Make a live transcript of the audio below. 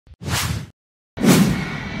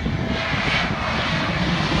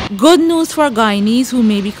Good news for Guyanese who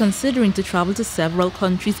may be considering to travel to several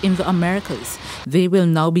countries in the Americas. They will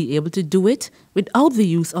now be able to do it without the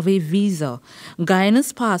use of a visa.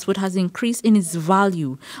 Guyana's passport has increased in its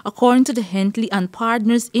value. According to the Hentley and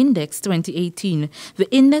Partners Index 2018,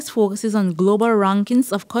 the index focuses on global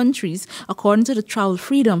rankings of countries according to the travel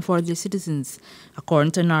freedom for their citizens.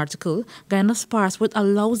 According to an article, Guyana's passport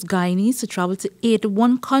allows Guyanese to travel to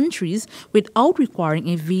 81 countries without requiring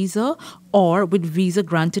a visa or with visa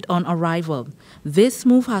granted on arrival. This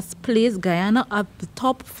move has placed Guyana at the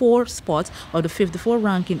top 4 spots of the 54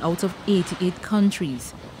 ranking out of 88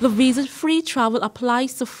 countries. The visa-free travel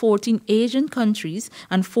applies to 14 Asian countries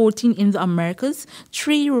and 14 in the Americas,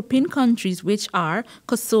 3 European countries which are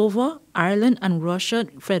Kosovo, Ireland and Russia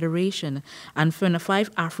Federation, and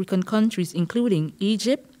 25 African countries including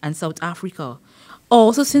Egypt and South Africa.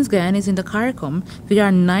 Also, since Guyana is in the CARICOM, there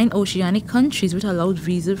are 9 oceanic countries which allow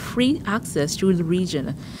visa-free access through the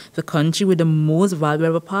region. The country with the most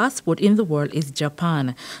valuable passport in the world is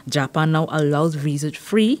Japan. Japan now allows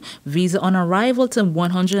visa-free, visa on arrival to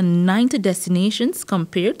 190 destinations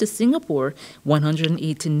compared to Singapore,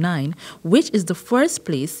 189, which is the first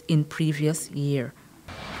place in previous year.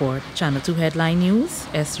 For Channel 2 Headline News,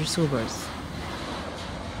 Esther Sobers.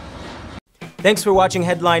 Thanks for watching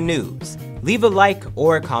Headline News. Leave a like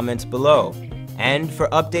or a comment below. And for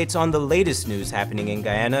updates on the latest news happening in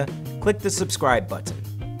Guyana, click the subscribe button.